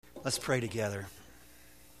Let's pray together.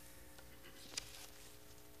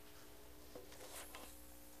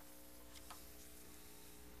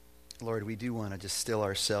 Lord, we do want to just still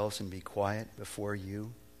ourselves and be quiet before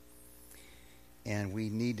you. And we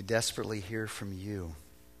need to desperately hear from you.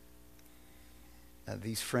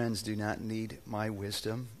 These friends do not need my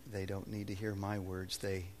wisdom. They don't need to hear my words.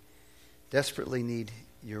 They desperately need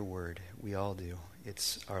your word. We all do.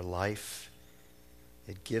 It's our life.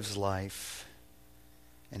 It gives life.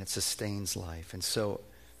 And it sustains life. And so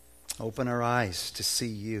open our eyes to see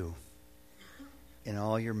you in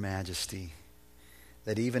all your majesty.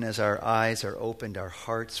 That even as our eyes are opened, our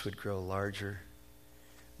hearts would grow larger,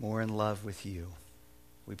 more in love with you.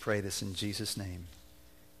 We pray this in Jesus' name.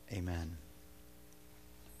 Amen.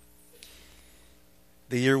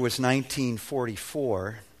 The year was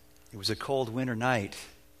 1944. It was a cold winter night,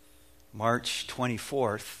 March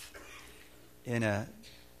 24th, in a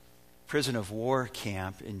prison of war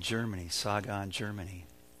camp in Germany, Sagan, Germany.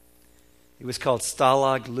 It was called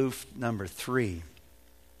Stalag Luft No. 3.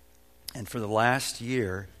 And for the last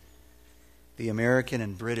year, the American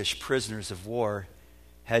and British prisoners of war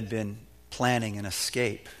had been planning an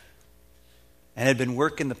escape and had been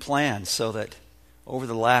working the plan so that over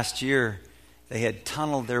the last year, they had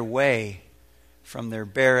tunneled their way from their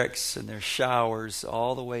barracks and their showers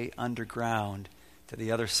all the way underground to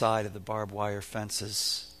the other side of the barbed wire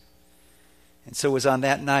fences. And so it was on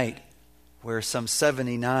that night where some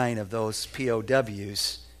 79 of those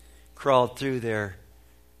POWs crawled through their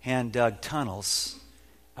hand-dug tunnels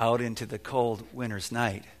out into the cold winter's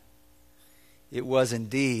night. It was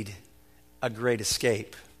indeed a great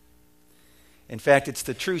escape. In fact, it's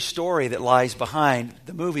the true story that lies behind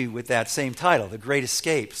the movie with that same title, The Great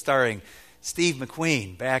Escape, starring Steve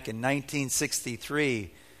McQueen back in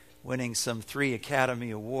 1963, winning some 3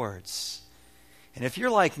 Academy Awards. And if you're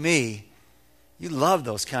like me, you love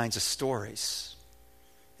those kinds of stories.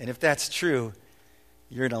 And if that's true,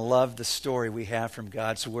 you're going to love the story we have from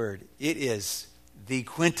God's Word. It is the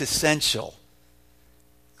quintessential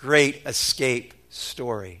great escape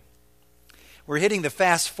story. We're hitting the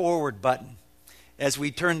fast forward button as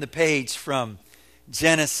we turn the page from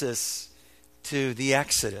Genesis to the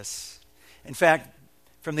Exodus. In fact,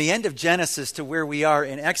 from the end of Genesis to where we are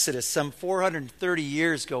in Exodus, some 430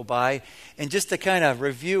 years go by. And just to kind of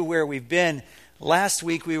review where we've been, last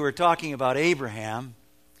week we were talking about Abraham,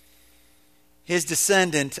 his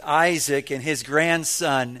descendant Isaac, and his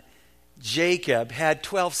grandson Jacob had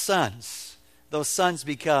 12 sons. Those sons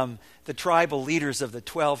become the tribal leaders of the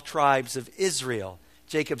 12 tribes of Israel.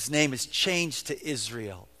 Jacob's name is changed to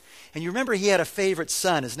Israel. And you remember he had a favorite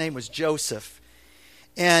son. His name was Joseph.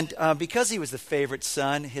 And because he was the favorite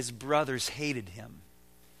son, his brothers hated him.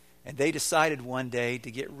 And they decided one day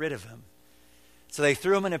to get rid of him. So they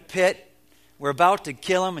threw him in a pit, were about to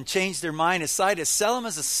kill him, and changed their mind, decided to sell him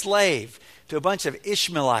as a slave to a bunch of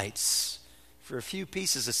Ishmaelites for a few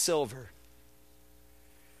pieces of silver.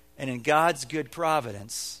 And in God's good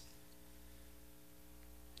providence,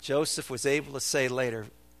 Joseph was able to say later,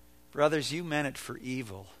 "Brothers, you meant it for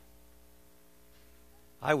evil.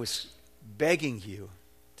 I was begging you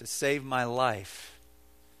to save my life.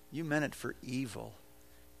 You meant it for evil.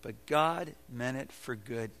 But God meant it for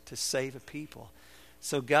good, to save a people."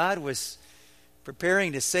 So God was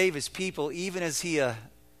preparing to save his people even as he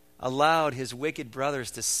allowed his wicked brothers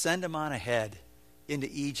to send him on ahead into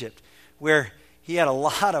Egypt, where he had a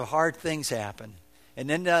lot of hard things happen and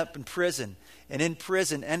ended up in prison. And in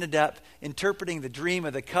prison ended up interpreting the dream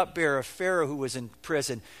of the cupbearer of Pharaoh who was in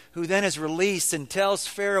prison, who then is released and tells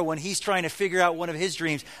Pharaoh when he's trying to figure out one of his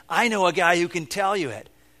dreams, "I know a guy who can tell you it."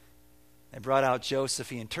 They brought out Joseph.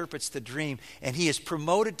 He interprets the dream, and he is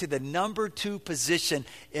promoted to the number 2 position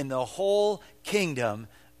in the whole kingdom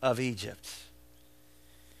of Egypt.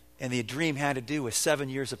 And the dream had to do with 7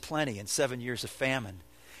 years of plenty and 7 years of famine.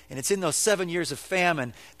 And it's in those 7 years of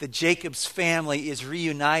famine that Jacob's family is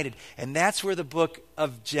reunited. And that's where the book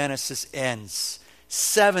of Genesis ends.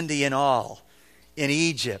 70 in all in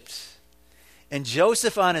Egypt. And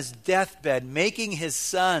Joseph on his deathbed making his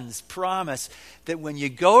sons promise that when you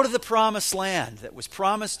go to the promised land that was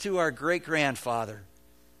promised to our great-grandfather,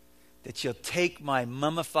 that you'll take my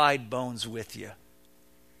mummified bones with you.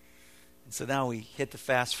 And so now we hit the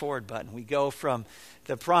fast forward button. We go from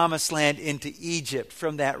the promised land into Egypt,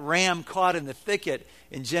 from that ram caught in the thicket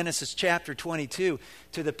in Genesis chapter 22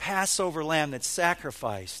 to the Passover lamb that's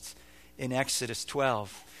sacrificed in Exodus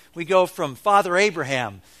 12. We go from Father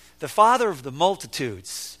Abraham, the father of the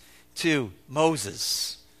multitudes, to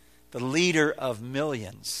Moses, the leader of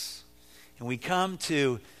millions. And we come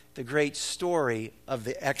to the great story of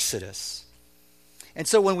the Exodus. And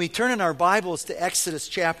so when we turn in our Bibles to Exodus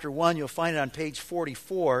chapter 1, you'll find it on page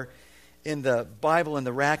 44 in the Bible in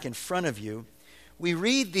the rack in front of you. We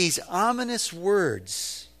read these ominous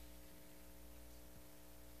words.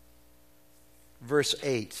 Verse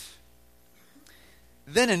 8.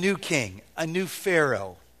 Then a new king, a new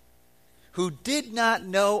Pharaoh, who did not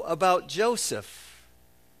know about Joseph.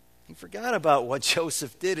 He forgot about what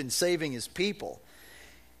Joseph did in saving his people.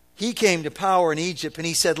 He came to power in Egypt, and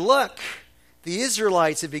he said, "Look, the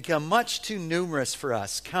Israelites have become much too numerous for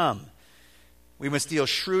us. Come, we must deal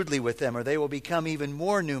shrewdly with them, or they will become even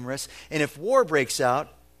more numerous. And if war breaks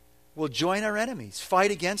out, we'll join our enemies,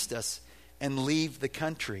 fight against us, and leave the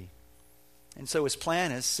country." And so his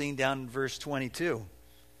plan is seen down in verse 22.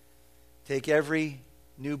 Take every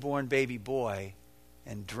newborn baby boy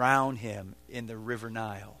and drown him in the river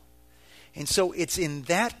Nile. And so it's in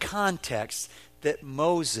that context that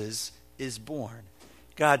Moses is born.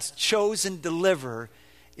 God's chosen deliverer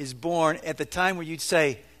is born at the time where you'd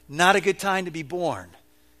say, not a good time to be born,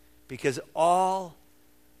 because all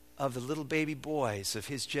of the little baby boys of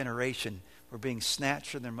his generation were being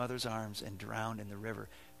snatched from their mother's arms and drowned in the river.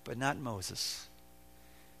 But not Moses.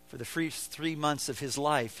 For the first 3 months of his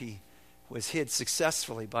life, he was hid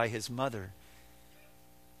successfully by his mother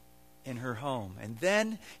in her home. And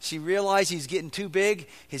then she realized he's getting too big.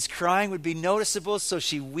 His crying would be noticeable, so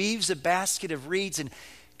she weaves a basket of reeds and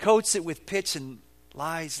coats it with pitch and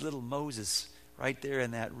lies little Moses right there in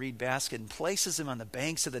that reed basket and places him on the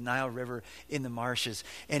banks of the Nile River in the marshes.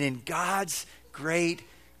 And in God's great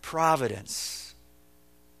providence,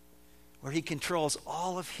 where he controls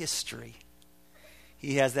all of history,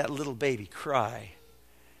 he has that little baby cry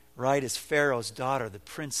right as Pharaoh's daughter, the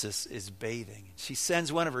princess, is bathing. She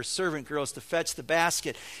sends one of her servant girls to fetch the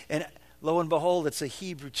basket, and lo and behold, it's a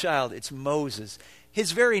Hebrew child. It's Moses.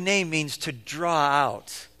 His very name means to draw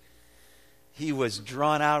out. He was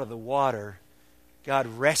drawn out of the water. God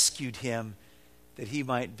rescued him that he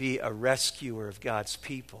might be a rescuer of God's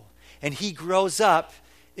people. And he grows up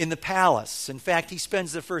in the palace. In fact, he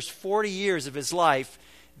spends the first 40 years of his life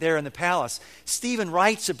there in the palace. Stephen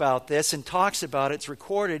writes about this and talks about it. It's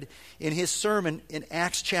recorded in his sermon in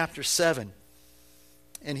Acts chapter 7.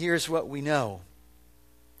 And here's what we know.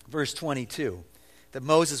 Verse 22, that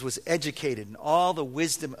Moses was educated in all the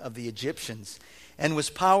wisdom of the Egyptians and was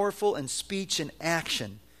powerful in speech and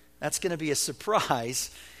action. That's going to be a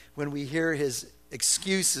surprise when we hear his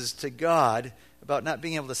excuses to God about not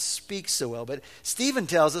being able to speak so well. But Stephen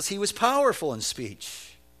tells us he was powerful in speech.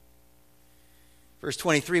 Verse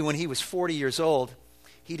 23, when he was 40 years old,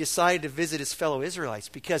 he decided to visit his fellow Israelites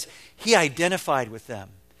because he identified with them.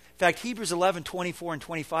 In fact, Hebrews 11, 24 and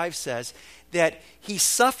 25 says that he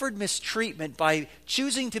suffered mistreatment by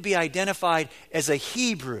choosing to be identified as a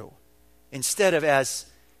Hebrew instead of as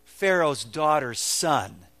Pharaoh's daughter's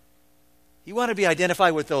son. He wanted to be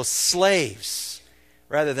identified with those slaves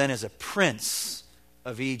rather than as a prince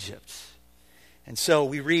of Egypt. And so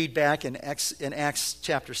we read back in Acts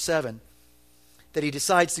chapter 7 that he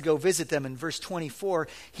decides to go visit them. In verse 24,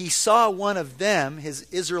 he saw one of them, his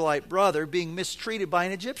Israelite brother, being mistreated by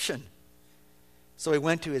an Egyptian. So he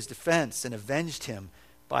went to his defense and avenged him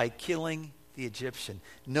by killing the Egyptian.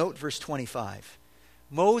 Note verse 25.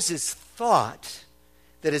 Moses thought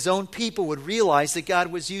that his own people would realize that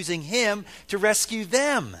God was using him to rescue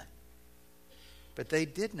them. But they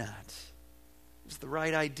did not. It was the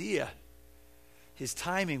right idea. His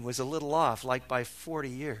timing was a little off, like by 40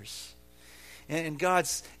 years. And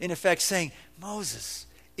God's, in effect, saying, Moses,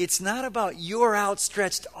 it's not about your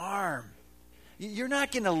outstretched arm. You're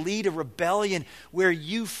not going to lead a rebellion where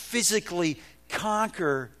you physically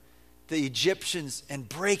conquer the Egyptians and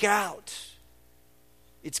break out.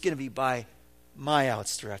 It's going to be by my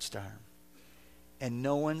outstretched arm. And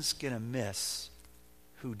no one's going to miss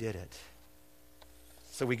who did it.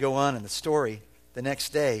 So we go on in the story. The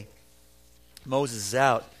next day, Moses is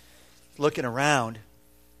out looking around,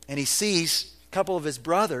 and he sees a couple of his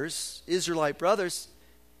brothers, Israelite brothers,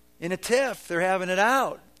 in a tiff. They're having it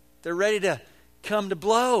out. They're ready to come to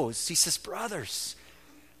blows. He says, brothers,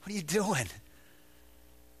 what are you doing?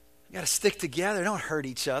 You got to stick together. Don't hurt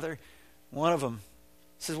each other. One of them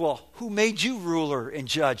says, well, who made you ruler and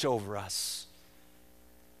judge over us?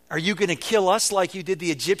 Are you going to kill us like you did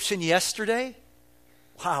the Egyptian yesterday?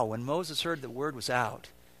 Wow, when Moses heard the word was out,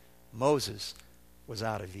 Moses was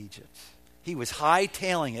out of Egypt. He was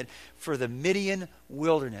hightailing it for the Midian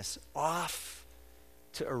wilderness, off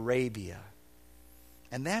to Arabia.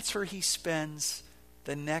 And that's where he spends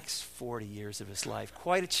the next 40 years of his life.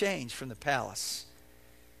 Quite a change from the palace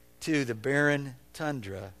to the barren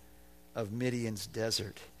tundra of Midian's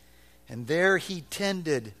desert. And there he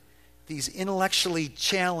tended these intellectually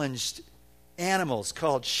challenged animals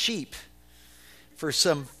called sheep for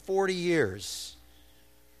some 40 years.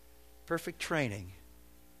 Perfect training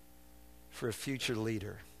for a future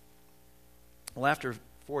leader. Well, after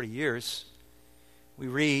 40 years, we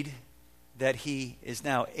read that he is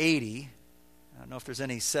now 80. I don't know if there's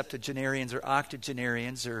any septuagenarians or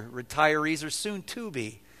octogenarians or retirees or soon to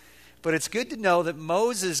be. But it's good to know that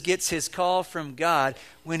Moses gets his call from God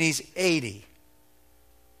when he's 80.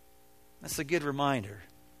 That's a good reminder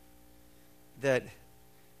that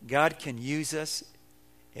God can use us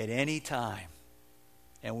at any time.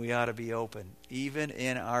 And we ought to be open, even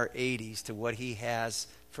in our 80s, to what he has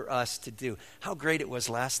for us to do. How great it was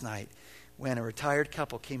last night when a retired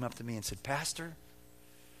couple came up to me and said, Pastor,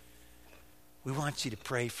 we want you to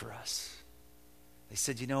pray for us. They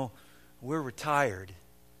said, we're retired.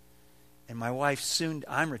 And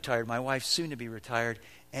I'm retired. My wife's soon to be retired.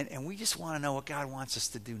 And we just want to know what God wants us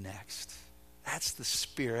to do next. That's the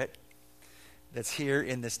spirit that's here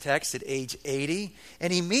in this text at age 80.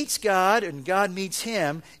 And he meets God, and God meets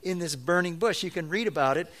him in this burning bush. You can read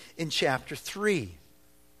about it in chapter 3.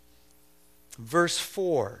 Verse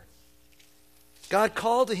 4. God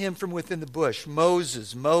called to him from within the bush,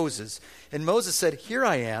 Moses, Moses. And Moses said, Here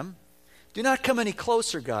I am. Do not come any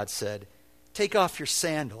closer, God said. Take off your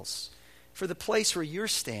sandals, for the place where you're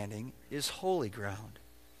standing is holy ground.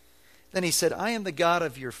 Then he said, I am the God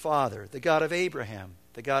of your father, the God of Abraham,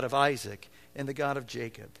 the God of Isaac, and the God of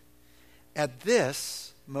Jacob. At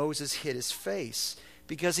this, Moses hid his face,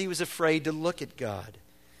 because he was afraid to look at God.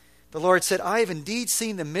 The Lord said, I have indeed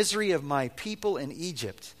seen the misery of my people in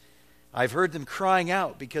Egypt. I've heard them crying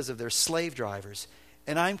out because of their slave drivers,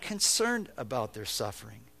 and I'm concerned about their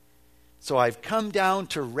suffering. So I've come down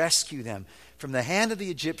to rescue them from the hand of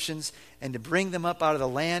the Egyptians and to bring them up out of the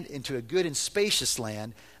land into a good and spacious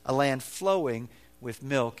land, a land flowing with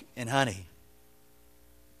milk and honey.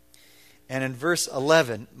 And in verse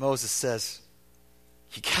 11, Moses says,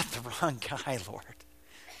 You got the wrong guy, Lord.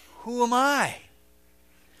 Who am I?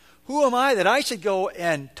 Who am I that I should go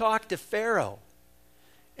and talk to Pharaoh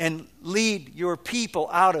and lead your people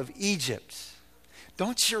out of Egypt?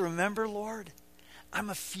 Don't you remember, Lord? I'm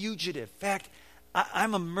a fugitive. In fact,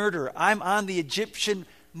 I'm a murderer. I'm on the Egyptian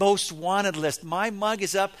most wanted list. My mug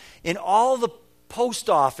is up in all the post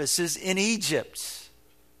offices in Egypt.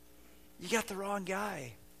 You got the wrong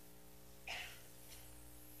guy.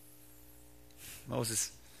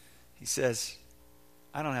 Moses, he says,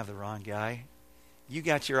 I don't have the wrong guy. You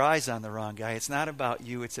got your eyes on the wrong guy. It's not about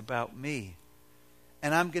you, it's about me.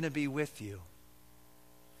 And I'm going to be with you.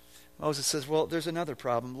 Moses says, well, there's another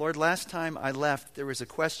problem. Lord, last time I left, there was a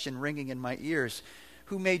question ringing in my ears.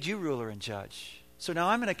 Who made you ruler and judge? So now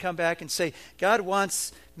I'm going to come back and say, God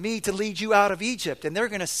wants me to lead you out of Egypt. And they're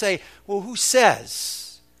going to say, well, who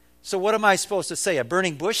says? So what am I supposed to say? A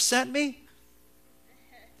burning bush sent me?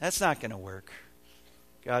 That's not going to work.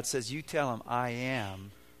 God says, you tell him, I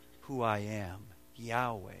am who I am.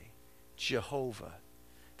 Yahweh, Jehovah,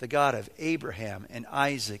 the God of Abraham and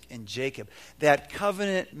Isaac and Jacob. That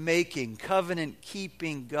covenant-making,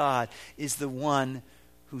 covenant-keeping God is the one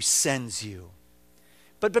who sends you.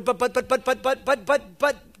 But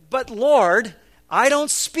Lord, I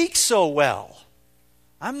don't speak so well.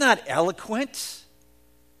 I'm not eloquent.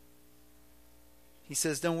 He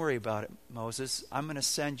says, don't worry about it, Moses. I'm going to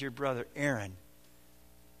send your brother Aaron.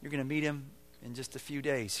 You're going to meet him in just a few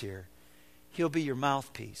days here. He'll be your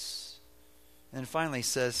mouthpiece. And finally he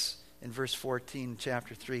says in verse 14,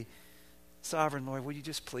 chapter 3, Sovereign Lord, will you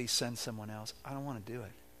just please send someone else? I don't want to do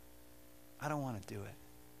it. I don't want to do it.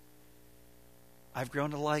 I've grown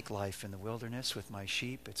to like life in the wilderness with my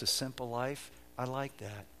sheep. It's a simple life. I like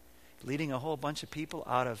that. Leading a whole bunch of people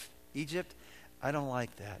out of Egypt, I don't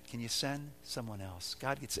like that. Can you send someone else?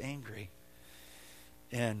 God gets angry.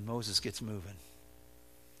 And Moses gets moving.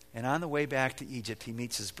 And on the way back to Egypt, he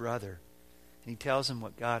meets his brother. And he tells him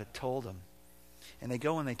what God had told him. And they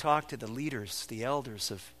go and they talk to the leaders, the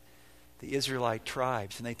elders of the Israelite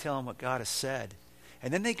tribes. And they tell him what God has said.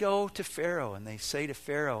 And then they go to Pharaoh and they say to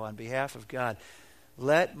Pharaoh on behalf of God,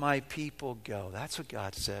 let my people go. That's what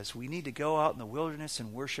God says. We need to go out in the wilderness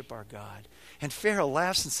and worship our God. And Pharaoh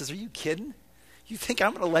laughs and says, are you kidding? You think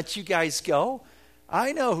I'm going to let you guys go?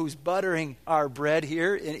 I know who's buttering our bread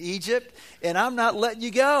here in Egypt, and I'm not letting you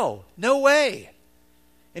go. No way.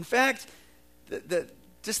 In fact,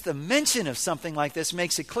 just the mention of something like this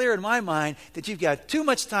makes it clear in my mind that you've got too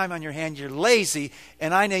much time on your hand, you're lazy,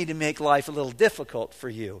 and I need to make life a little difficult for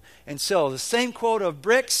you. And so the same quota of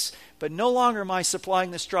bricks, but no longer am I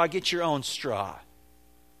supplying the straw. Get your own straw.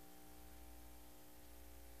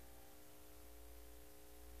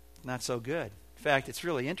 Not so good. In fact, it's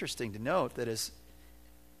really interesting to note that as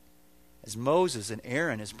Moses and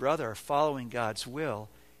Aaron, his brother, are following God's will,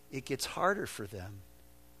 it gets harder for them,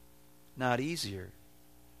 not easier.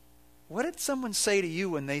 What did someone say to you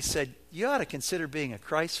when they said, you ought to consider being a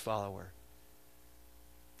Christ follower?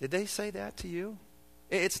 Did they say that to you?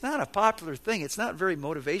 It's not a popular thing. It's not very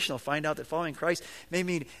motivational. Find out that following Christ may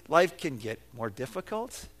mean life can get more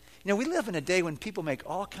difficult. We live in a day when people make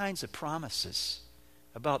all kinds of promises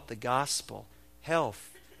about the gospel, health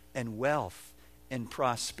and wealth and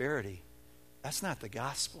prosperity. That's not the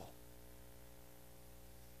gospel.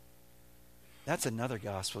 That's another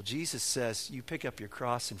gospel. Jesus says, you pick up your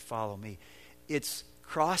cross and follow me. It's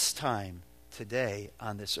cross time today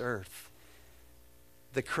on this earth.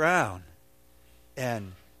 The crown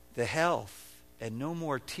and the health and no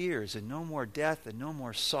more tears and no more death and no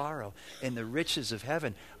more sorrow and the riches of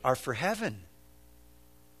heaven are for heaven.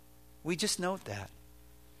 We just note that.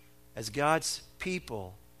 As God's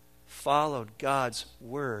people followed God's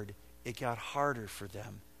word, it got harder for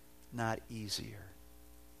them, not easier.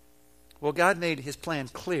 Well, God made his plan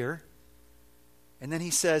clear. And then he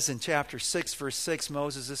says in chapter 6, verse 6,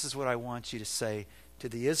 Moses, this is what I want you to say to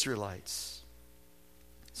the Israelites.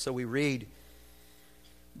 So we read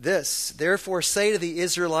this, therefore say to the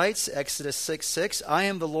Israelites, Exodus 6:6, I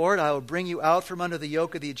am the Lord, I will bring you out from under the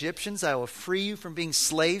yoke of the Egyptians, I will free you from being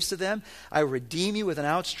slaves to them, I will redeem you with an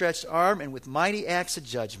outstretched arm and with mighty acts of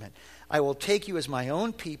judgment. I will take you as my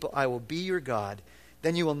own people, I will be your God.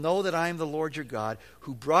 Then you will know that I am the Lord your God,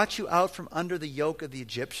 who brought you out from under the yoke of the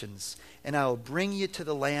Egyptians. And I will bring you to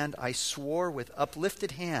the land I swore with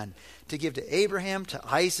uplifted hand to give to Abraham, to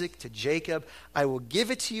Isaac, to Jacob. I will give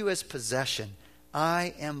it to you as possession.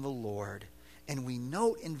 I am the Lord. And we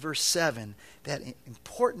note in verse 7 that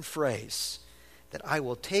important phrase, that I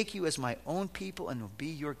will take you as my own people and will be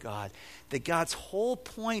your God. That God's whole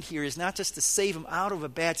point here is not just to save him out of a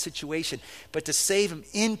bad situation, but to save him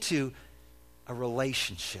into a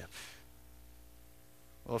relationship.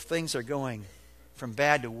 Well, if things are going from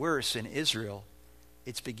bad to worse in Israel,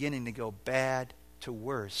 it's beginning to go bad to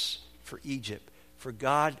worse for Egypt. For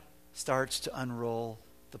God starts to unroll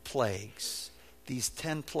the plagues. These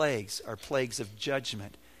 10 plagues are plagues of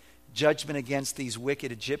judgment. Judgment against these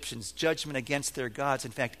wicked Egyptians. Judgment against their gods.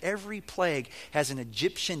 In fact, every plague has an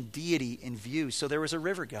Egyptian deity in view. So there was a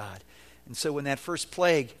river god. And so when that first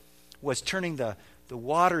plague was turning the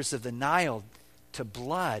waters of the Nile to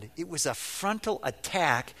blood, it was a frontal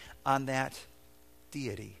attack on that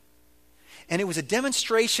deity. And it was a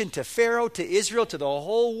demonstration to Pharaoh, to Israel, to the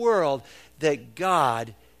whole world that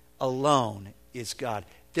God alone is God.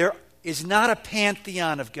 There is not a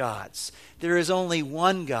pantheon of gods. There is only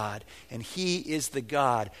one God, and he is the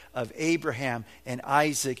God of Abraham and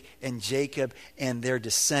Isaac and Jacob and their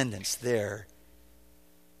descendants there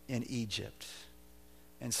in Egypt.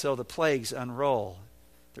 And so the plagues unroll.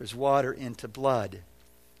 There's water into blood.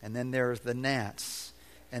 And then there are the gnats.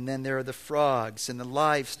 And then there are the frogs and the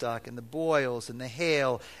livestock and the boils and the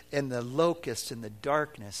hail and the locusts and the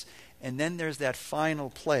darkness. And then there's that final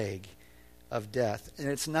plague of death. And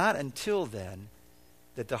it's not until then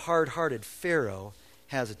that the hard-hearted Pharaoh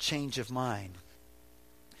has a change of mind.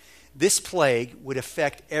 This plague would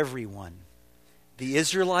affect everyone. The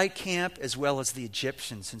Israelite camp as well as the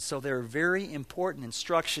Egyptians. And so there are very important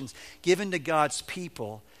instructions given to God's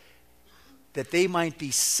people that they might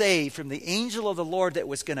be saved from the angel of the Lord that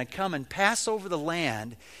was going to come and pass over the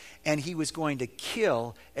land, and he was going to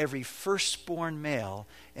kill every firstborn male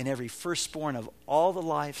and every firstborn of all the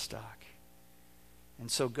livestock.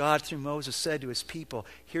 And so God, through Moses, said to his people,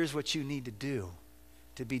 here's what you need to do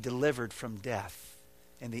to be delivered from death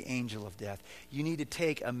and the angel of death. You need to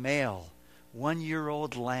take a male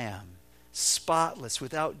 1-year-old lamb, spotless,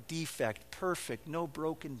 without defect, perfect, no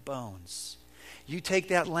broken bones. You take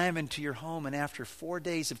that lamb into your home, and after 4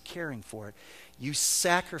 days of caring for it, you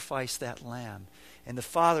sacrifice that lamb. And the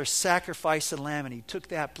father sacrificed the lamb, and he took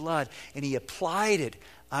that blood, and he applied it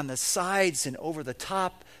on the sides and over the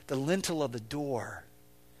top, the lintel of the door.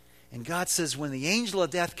 And God says, when the angel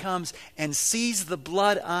of death comes and sees the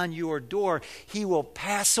blood on your door, he will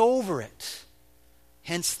pass over it.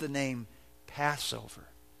 Hence the name Passover.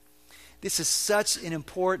 This is such an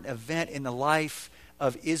important event in the life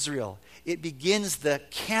of Israel. It begins the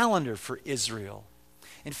calendar for Israel.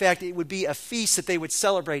 In fact, it would be a feast that they would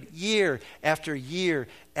celebrate year after year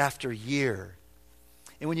after year.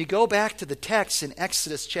 And when you go back to the text in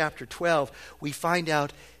Exodus chapter 12, we find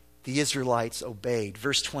out the Israelites obeyed.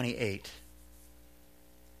 Verse 28.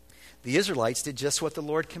 The Israelites did just what the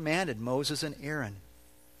Lord commanded Moses and Aaron.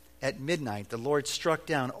 At midnight, the Lord struck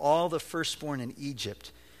down all the firstborn in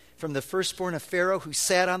Egypt, from the firstborn of Pharaoh who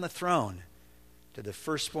sat on the throne to the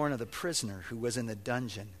firstborn of the prisoner who was in the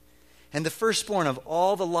dungeon, and the firstborn of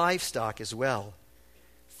all the livestock as well.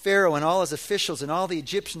 Pharaoh and all his officials and all the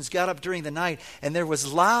Egyptians got up during the night, and there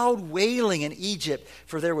was loud wailing in Egypt,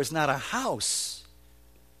 for there was not a house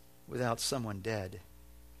without someone dead.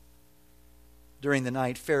 During the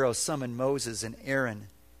night, Pharaoh summoned Moses and Aaron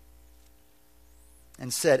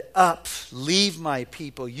and said, "Up, leave my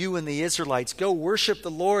people, you and the Israelites. Go worship the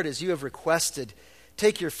Lord as you have requested.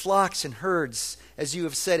 Take your flocks and herds as you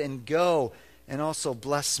have said, and go and also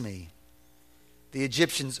bless me." The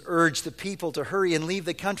Egyptians urged the people to hurry and leave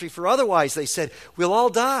the country, for otherwise, they said, "We'll all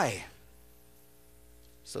die."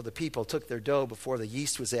 So the people took their dough before the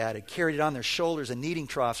yeast was added, carried it on their shoulders and kneading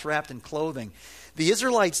troughs wrapped in clothing. The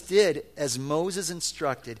Israelites did as Moses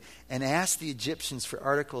instructed and asked the Egyptians for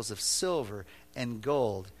articles of silver and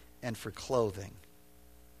gold and for clothing.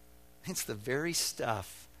 It's the very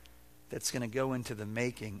stuff that's going to go into the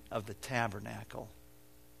making of the tabernacle.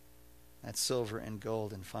 That's silver and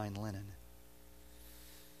gold and fine linen.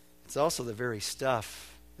 It's also the very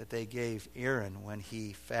stuff that they gave Aaron when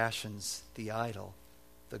he fashions the idol,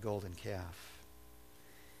 the golden calf.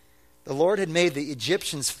 The Lord had made the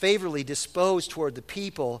Egyptians favorably disposed toward the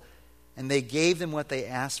people, and they gave them what they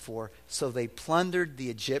asked for, so they plundered the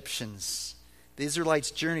Egyptians. The Israelites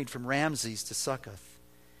journeyed from Ramses to Succoth.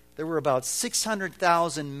 There were about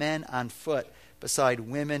 600,000 men on foot, beside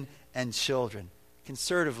women and children.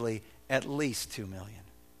 Conservatively, at least 2 million.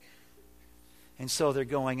 And so they're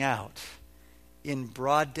going out in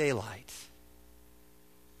broad daylight,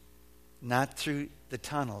 not through the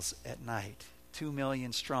tunnels at night. 2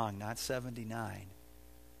 million strong, not 79.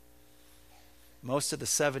 Most of the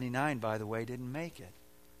 79, by the way, didn't make it.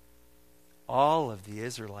 All of the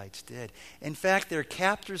Israelites did. In fact, their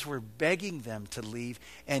captors were begging them to leave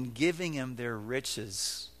and giving them their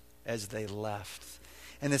riches as they left.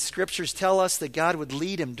 And the scriptures tell us that God would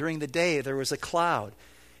lead them during the day. There was a cloud,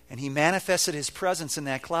 and he manifested his presence in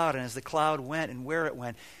that cloud. And as the cloud went and where it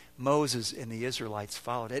went, Moses and the Israelites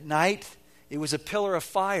followed. At night, it was a pillar of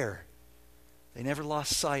fire. They never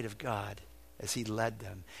lost sight of God as he led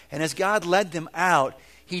them. And as God led them out,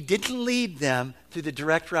 he didn't lead them through the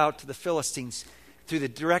direct route to the Philistines, through the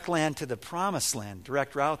direct land to the promised land,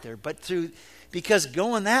 direct route there, but because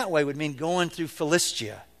going that way would mean going through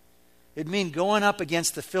Philistia. It'd mean going up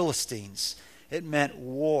against the Philistines. It meant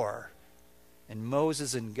war. And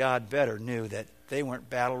Moses and God better knew that they weren't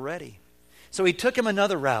battle ready. So he took him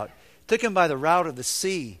another route, took him by the route of the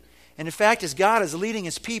sea. And in fact, as God is leading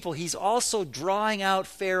his people, he's also drawing out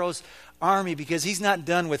Pharaoh's army because he's not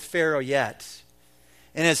done with Pharaoh yet.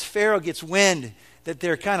 And as Pharaoh gets wind that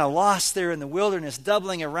they're kind of lost there in the wilderness,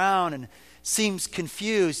 doubling around and seems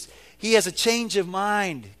confused, he has a change of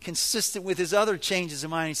mind consistent with his other changes of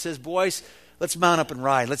mind. He says, "Boys, let's mount up and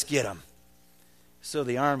ride. Let's get them." So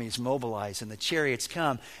the armies mobilize and the chariots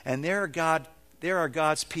come, and there are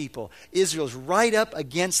God's people. Israel's right up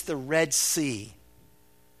against the Red Sea.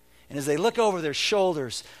 And as they look over their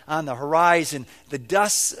shoulders on the horizon, the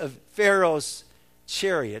dust of Pharaoh's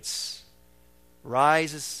chariots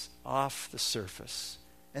rises off the surface.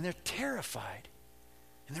 And they're terrified.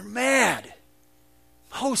 And they're mad.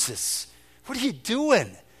 "Moses, what are you doing?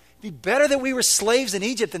 It'd be better that we were slaves in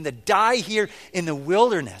Egypt than to die here in the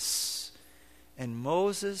wilderness." And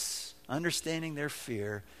Moses, understanding their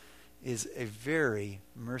fear, is a very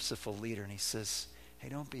merciful leader. And he says, "Hey,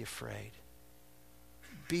 don't be afraid.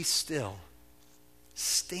 Be still.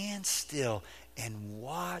 Stand still and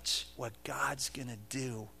watch what God's going to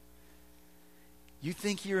do. You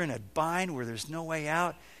think you're in a bind where there's no way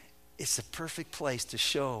out? It's the perfect place to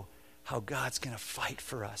show how God's going to fight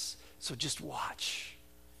for us. So just watch."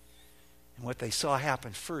 And what they saw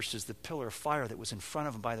happen first is the pillar of fire that was in front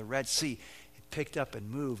of them by the Red Sea. It picked up and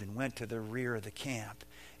moved and went to the rear of the camp.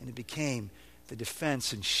 And it became the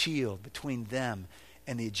defense and shield between them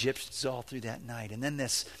and the Egyptians all through that night. And then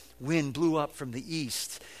this wind blew up from the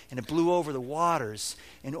east, and it blew over the waters.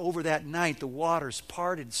 And over that night, the waters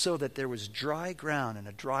parted so that there was dry ground and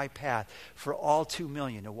a dry path for all 2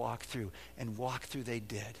 million to walk through. And walk through they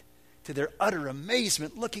did, to their utter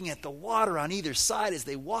amazement, looking at the water on either side as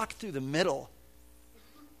they walked through the middle.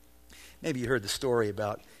 Maybe you heard the story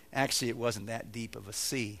about, actually it wasn't that deep of a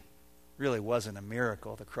sea. Really wasn't a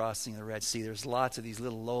miracle, the crossing of the Red Sea. There's lots of these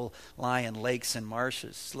little low-lying lakes and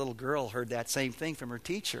marshes. This little girl heard that same thing from her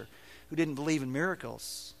teacher who didn't believe in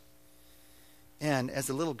miracles. And as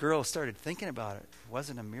the little girl started thinking about it, it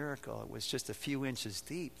wasn't a miracle. It was just a few inches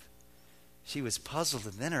deep. She was puzzled,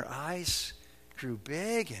 and then her eyes grew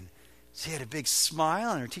big, and she had a big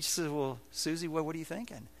smile, and her teacher said, "Well, Susie, what are you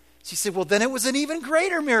thinking?" She said, "Well, then it was an even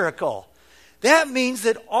greater miracle. That means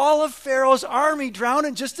that all of Pharaoh's army drowned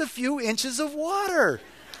in just a few inches of water.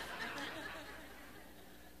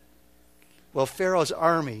 Well, Pharaoh's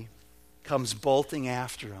army comes bolting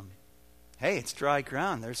after him. Hey, it's dry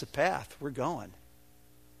ground. There's a path. We're going.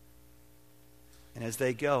 And as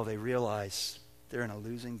they go, they realize they're in a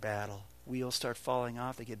losing battle. Wheels start falling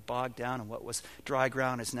off. They get bogged down, and what was dry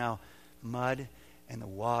ground is now mud, and the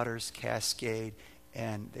waters cascade,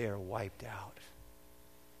 and they are wiped out.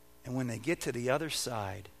 And when they get to the other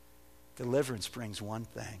side, deliverance brings one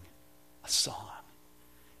thing: a song.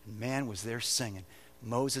 And man was there singing.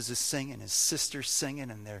 Moses is singing, his sister's singing,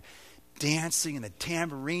 and they're dancing, and the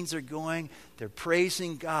tambourines are going. They're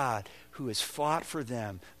praising God who has fought for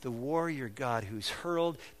them, the warrior God who's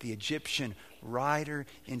hurled the Egyptian rider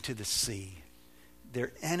into the sea.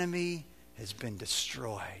 Their enemy has been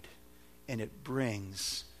destroyed, and it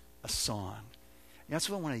brings a song. And that's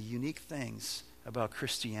one of the unique things about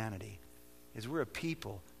Christianity, is we're a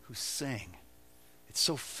people who sing. It's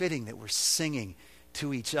so fitting that we're singing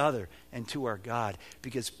to each other and to our God,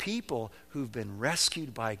 because people who've been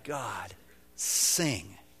rescued by God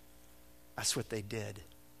sing. That's what they did.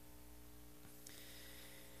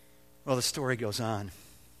 Well, the story goes on.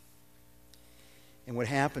 And what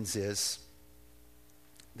happens is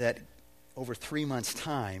that over 3 months'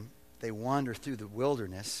 time, they wander through the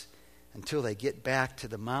wilderness until they get back to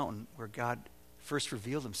the mountain where God first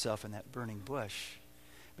revealed himself in that burning bush.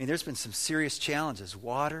 I mean, there's been some serious challenges.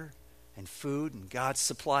 Water and food, and God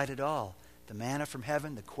supplied it all. The manna from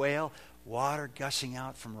heaven, the quail, water gushing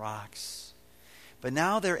out from rocks. But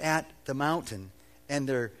now they're at the mountain, and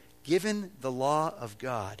they're given the law of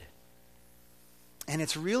God. And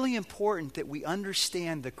it's really important that we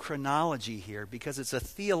understand the chronology here, because it's a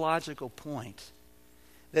theological point,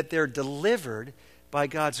 that they're delivered by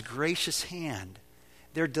God's gracious hand.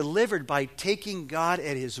 They're delivered by taking God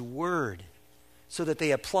at his word, so that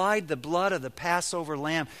they applied the blood of the Passover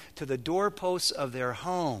lamb to the doorposts of their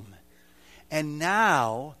home. And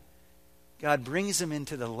now, God brings them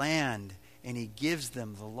into the land, and he gives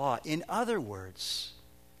them the law. In other words,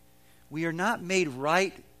 we are not made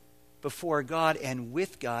right before God and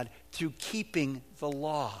with God through keeping the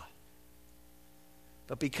law.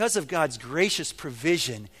 But because of God's gracious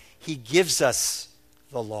provision, he gives us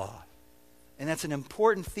the law. And that's an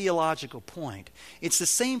important theological point. It's the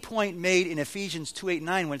same point made in Ephesians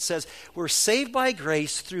 2:8-9 when it says, we're saved by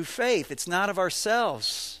grace through faith. It's not of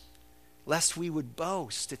ourselves, lest we would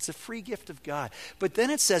boast. It's a free gift of God. But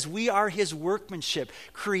then it says we are his workmanship,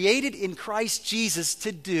 created in Christ Jesus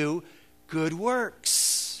to do good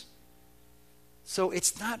works. So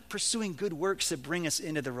it's not pursuing good works that bring us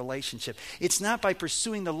into the relationship. It's not by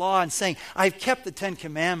pursuing the law and saying, I've kept the 10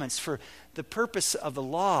 Commandments. For the purpose of the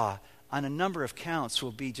law on a number of counts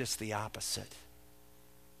will be just the opposite.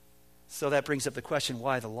 So that brings up the question,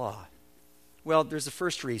 why the law? Well, there's the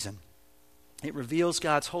first reason. It reveals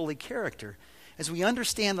God's holy character. As we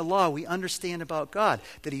understand the law, we understand about God,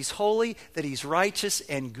 that he's holy, that he's righteous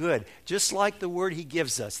and good, just like the word he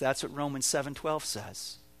gives us. That's what Romans 7:12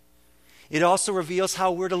 says. It also reveals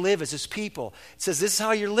how we're to live as his people. It says this is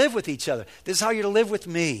how you're to live with each other. This is how you're to live with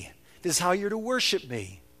me. This is how you're to worship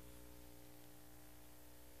me.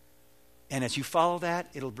 And as you follow that,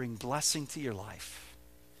 it'll bring blessing to your life.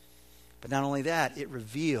 But not only that, it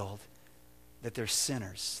revealed that they're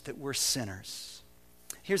sinners, that we're sinners.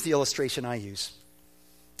 Here's the illustration I use.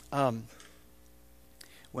 When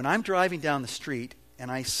I'm driving down the street and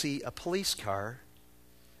I see a police car,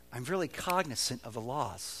 I'm really cognizant of the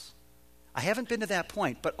laws. I haven't been to that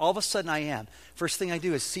point, but all of a sudden I am. First thing I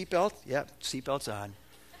do is seatbelt. Yep, seatbelt's on.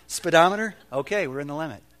 Speedometer. Okay, we're in the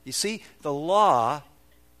limit. You see, the law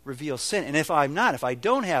reveals sin. And if I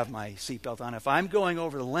don't have my seatbelt on, if I'm going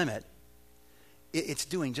over the limit, it's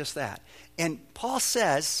doing just that. And Paul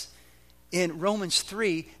says in Romans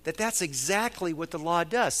 3 that that's exactly what the law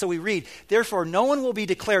does. So we read, therefore no one will be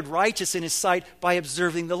declared righteous in his sight by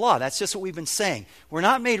observing the law. That's just what we've been saying. We're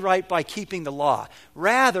not made right by keeping the law.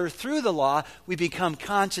 Rather, through the law, we become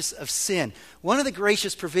conscious of sin. One of the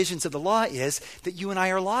gracious provisions of the law is that you and I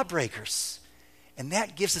are lawbreakers. And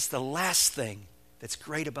that gives us the last thing that's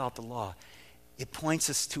great about the law. It points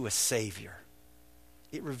us to a Savior.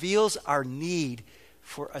 It reveals our need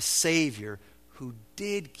for a Savior who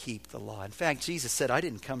did keep the law. In fact, Jesus said, I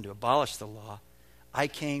didn't come to abolish the law. I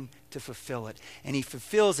came to fulfill it. And he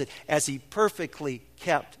fulfills it as he perfectly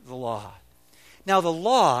kept the law. Now the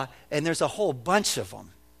law, and there's a whole bunch of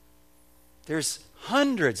them. There's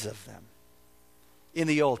hundreds of them in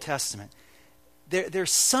the Old Testament. They're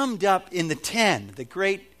summed up in the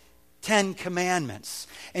great 10 Commandments.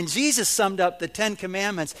 And Jesus summed up the 10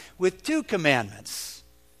 Commandments with 2 commandments.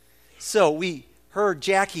 So we heard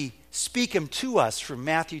Jackie speak them to us from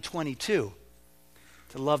Matthew 22.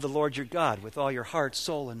 To love the Lord your God with all your heart,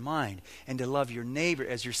 soul, and mind, and to love your neighbor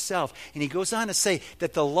as yourself. And he goes on to say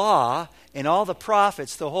that the law and all the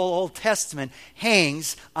prophets, the whole Old Testament,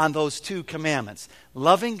 hangs on those two commandments.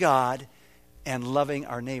 Loving God and loving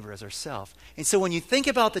our neighbor as ourselves. And so when you think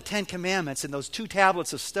about the 10 commandments and those 2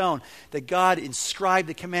 tablets of stone that God inscribed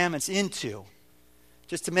the commandments into,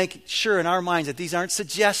 just to make sure in our minds that these aren't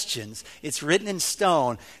suggestions, it's written in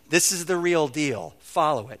stone, this is the real deal,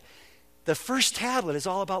 follow it. The first tablet is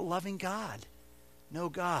all about loving God. No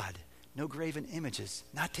graven images,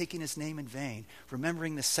 not taking his name in vain,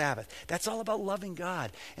 remembering the Sabbath. That's all about loving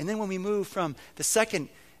God. And then when we move from the second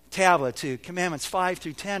tablet to commandments 5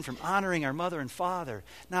 through 10, from honoring our mother and father,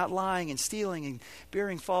 not lying and stealing and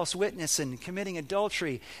bearing false witness and committing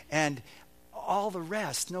adultery and all the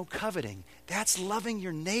rest, no coveting. That's loving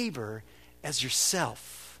your neighbor as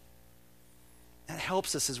yourself. That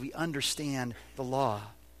helps us as we understand the law.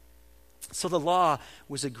 So the law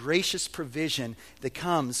was a gracious provision that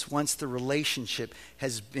comes once the relationship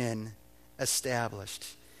has been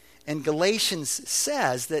established. And Galatians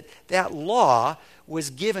says that that law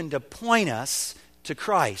was given to point us to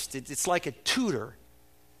Christ. It's like a tutor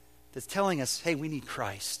that's telling us, hey, we need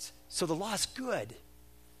Christ. So the law is good.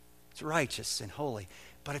 It's righteous and holy.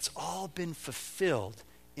 But it's all been fulfilled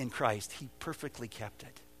in Christ. He perfectly kept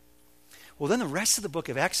it. Well, then the rest of the book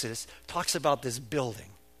of Exodus talks about this building.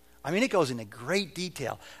 I mean, it goes into great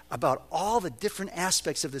detail about all the different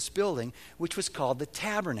aspects of this building, which was called the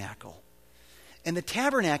tabernacle. And the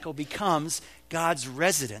tabernacle becomes God's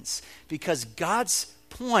residence because God's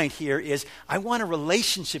point here is, I want a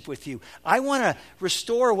relationship with you. I want to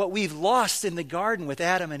restore what we've lost in the garden with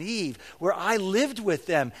Adam and Eve, where I lived with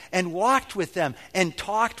them and walked with them and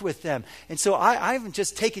talked with them. And so I haven't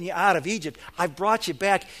just taken you out of Egypt. I've brought you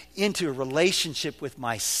back into a relationship with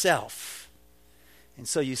myself. And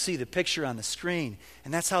so you see the picture on the screen.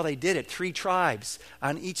 And that's how they did it. 3 tribes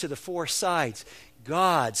on each of the 4 sides.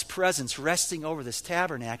 God's presence resting over this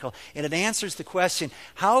tabernacle. And it answers the question,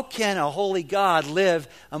 how can a holy God live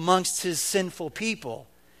amongst his sinful people?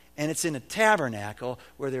 And it's in a tabernacle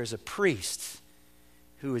where there's a priest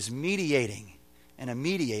who is mediating and a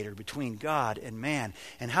mediator between God and man.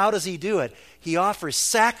 And how does he do it? He offers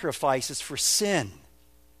sacrifices for sin.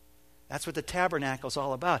 That's what the tabernacle is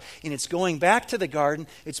all about. And it's going back to the garden.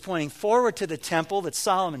 It's pointing forward to the temple that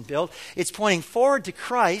Solomon built. It's pointing forward to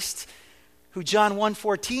Christ, who John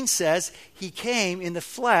 1:14 says, he came in the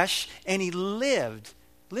flesh and he lived.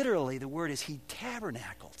 Literally, the word is he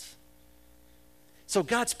tabernacled. So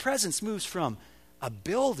God's presence moves from a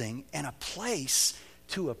building and a place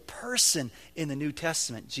to a person in the New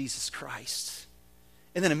Testament, Jesus Christ.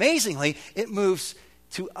 And then amazingly, it moves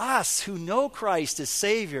to us who know Christ as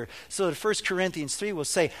Savior. So that 1 Corinthians 3 will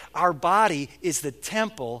say, our body is the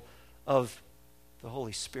temple of the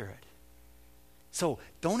Holy Spirit. So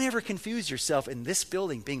don't ever confuse yourself in this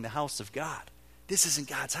building being the house of God. This isn't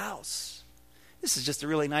God's house. This is just a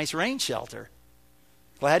really nice rain shelter.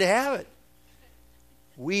 Glad to have it.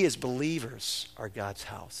 We as believers are God's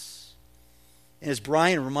house. And as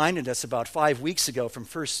Brian reminded us about 5 weeks ago from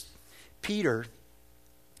 1 Peter,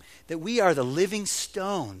 that we are the living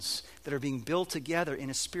stones that are being built together in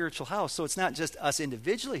a spiritual house. So it's not just us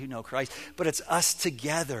individually who know Christ, but it's us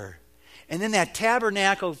together. And then that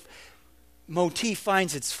tabernacle motif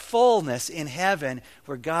finds its fullness in heaven,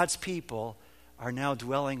 where God's people are now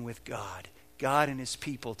dwelling with God. God and his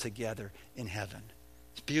people together in heaven.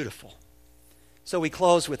 It's beautiful. So we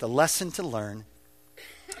close with a lesson to learn,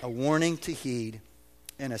 a warning to heed,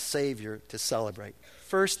 and a Savior to celebrate.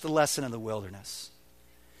 First, the lesson in the wilderness.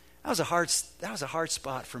 That was a hard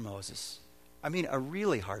spot for Moses. I mean, a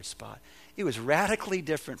really hard spot. It was radically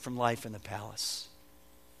different from life in the palace.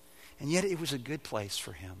 And yet it was a good place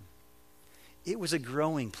for him. It was a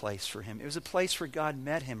growing place for him. It was a place where God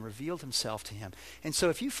met him, revealed himself to him. And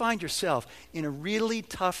so if you find yourself in a really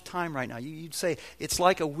tough time right now, you'd say it's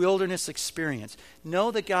like a wilderness experience.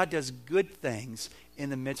 Know that God does good things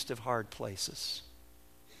in the midst of hard places.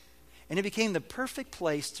 And it became the perfect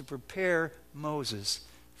place to prepare Moses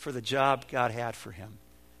for the job God had for him.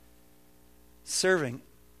 Serving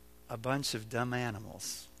a bunch of dumb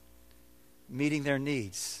animals. Meeting their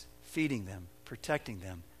needs. Feeding them. Protecting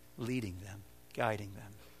them. Leading them. Guiding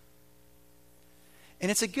them. And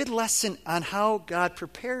it's a good lesson on how God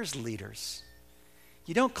prepares leaders.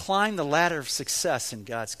 You don't climb the ladder of success in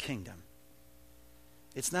God's kingdom.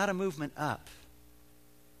 It's not a movement up.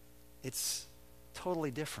 It's totally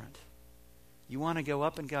different. You want to go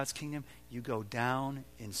up in God's kingdom, you go down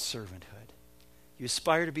in servanthood. You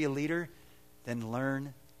aspire to be a leader, then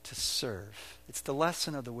learn to serve. It's the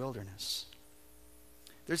lesson of the wilderness.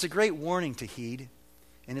 There's a great warning to heed,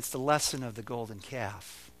 and it's the lesson of the golden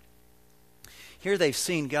calf. Here they've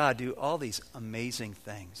seen God do all these amazing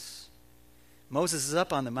things. Moses is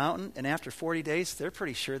up on the mountain, and after 40 days, they're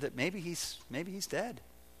pretty sure that maybe he's dead.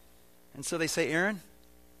 And so they say, Aaron,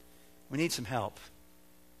 we need some help.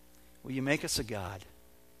 Will you make us a god?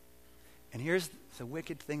 And here's the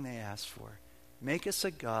wicked thing they asked for. Make us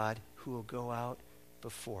a god who will go out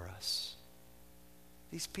before us.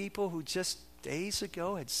 These people who just days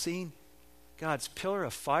ago had seen God's pillar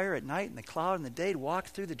of fire at night and the cloud in the day, walked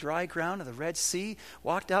through the dry ground of the Red Sea,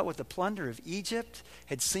 walked out with the plunder of Egypt,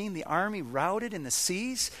 had seen the army routed in the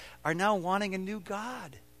seas, are now wanting a new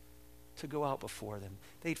God to go out before them.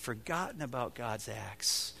 They'd forgotten about God's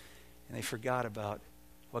acts, and they forgot about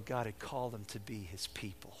what God had called them to be, his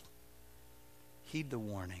people. Heed the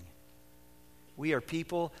warning. We are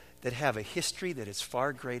people that have a history that is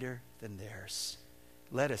far greater than theirs.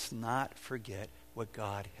 Let us not forget what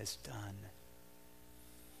God has done.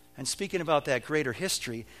 And speaking about that greater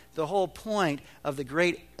history, the whole point of the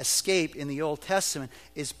great escape in the Old Testament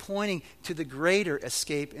is pointing to the greater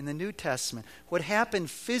escape in the New Testament. What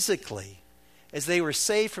happened physically as they were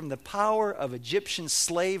saved from the power of Egyptian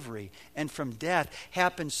slavery and from death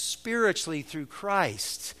happened spiritually through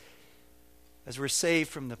Christ, as we're saved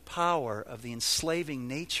from the power of the enslaving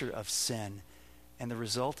nature of sin and the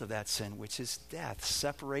result of that sin, which is death,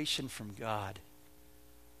 separation from God.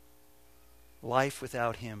 Life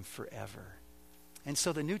without him forever. And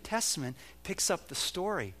so the New Testament picks up the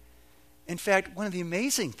story. In fact, one of the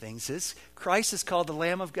amazing things is Christ is called the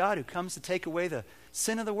Lamb of God who comes to take away the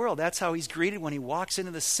sin of the world. That's how he's greeted when he walks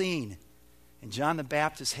into the scene. And John the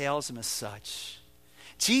Baptist hails him as such.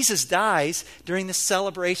 Jesus dies during the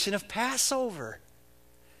celebration of Passover.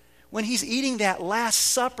 When he's eating that Last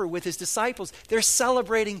Supper with his disciples, they're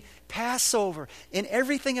celebrating Passover. And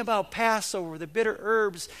everything about Passover, the bitter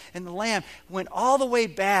herbs and the lamb, went all the way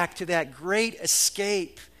back to that great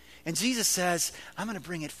escape. And Jesus says, I'm going to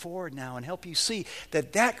bring it forward now and help you see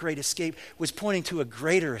that that great escape was pointing to a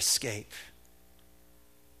greater escape.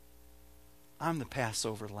 I'm the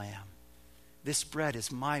Passover lamb. This bread is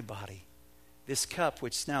my body. This cup,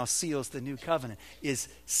 which now seals the new covenant, is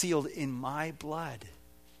sealed in my blood.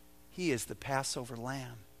 He is the Passover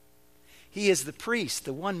lamb. He is the priest,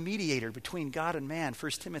 the one mediator between God and man,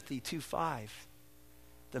 1 Timothy 2:5.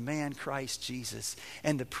 The man Christ Jesus.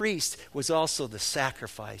 And the priest was also the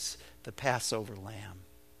sacrifice, the Passover lamb.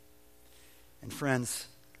 And friends,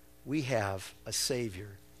 we have a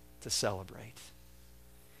Savior to celebrate.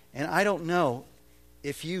 And I don't know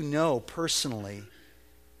if you know personally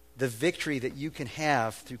the victory that you can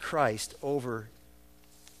have through Christ over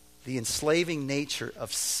the enslaving nature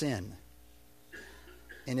of sin.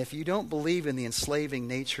 And if you don't believe in the enslaving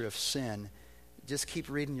nature of sin, just keep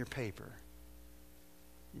reading your paper.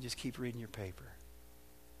 You just keep reading your paper.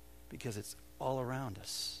 Because it's all around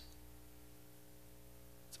us.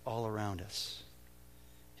 It's all around us.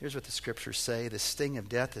 Here's what the scriptures say. The sting of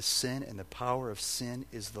death is sin, and the power of sin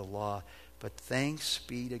is the law. But thanks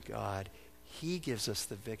be to God, he gives us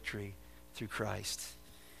the victory through Christ.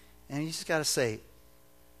 And you just got to say,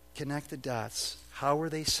 connect the dots. How were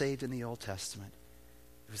they saved in the Old Testament?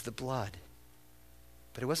 It was the blood.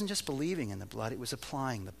 But it wasn't just believing in the blood, it was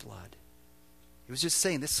applying the blood. It was just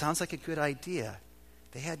saying, this sounds like a good idea.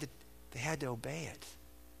 They had to obey it.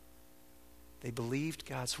 They believed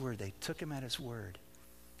God's word. They took him at his word.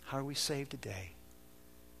 How are we saved today?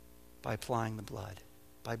 By applying the blood.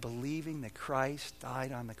 By believing that Christ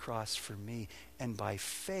died on the cross for me. And by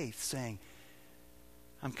faith saying,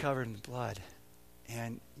 I'm covered in blood.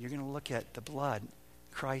 And you're going to look at the blood,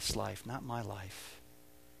 Christ's life, not my life.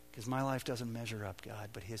 Because my life doesn't measure up, God,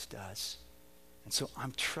 but his does. And so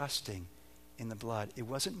I'm trusting in the blood. It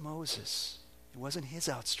wasn't Moses. It wasn't his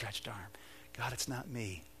outstretched arm. God, it's not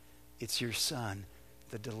me. It's your son,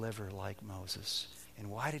 the deliverer like Moses.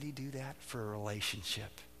 And why did he do that? For a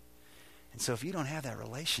relationship. And so if you don't have that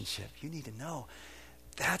relationship, you need to know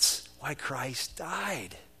that's why Christ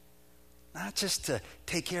died. Not just to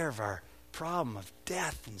take care of our problem of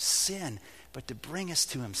death and sin, but to bring us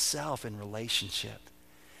to himself in relationship.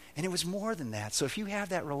 And it was more than that. So if you have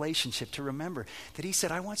that relationship, to remember that he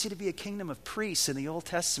said, I want you to be a kingdom of priests in the Old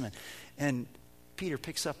Testament. And Peter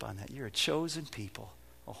picks up on that. You're a chosen people,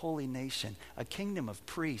 a holy nation, a kingdom of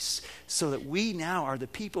priests, so that we now are the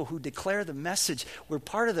people who declare the message. We're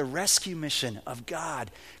part of the rescue mission of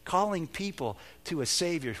God, calling people to a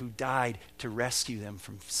Savior who died to rescue them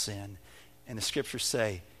from sin. And the scriptures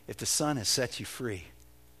say, if the Son has set you free,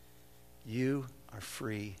 you are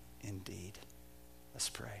free indeed. Let's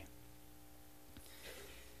pray.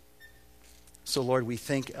 So, Lord, we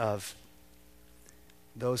think of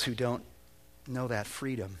those who don't know that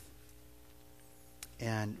freedom,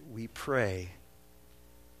 and we pray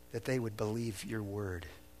that they would believe your word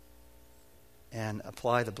and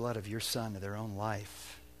apply the blood of your Son to their own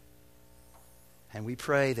life. And we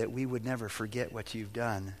pray that we would never forget what you've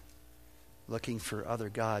done, looking for other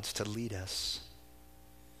gods to lead us.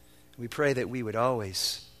 We pray that we would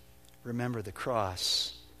always remember the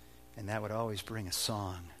cross, and that would always bring a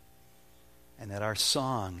song, and that our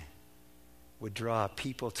song would draw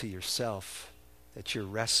people to yourself that you're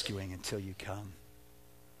rescuing until you come.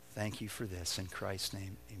 Thank you for this. In Christ's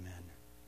name, amen.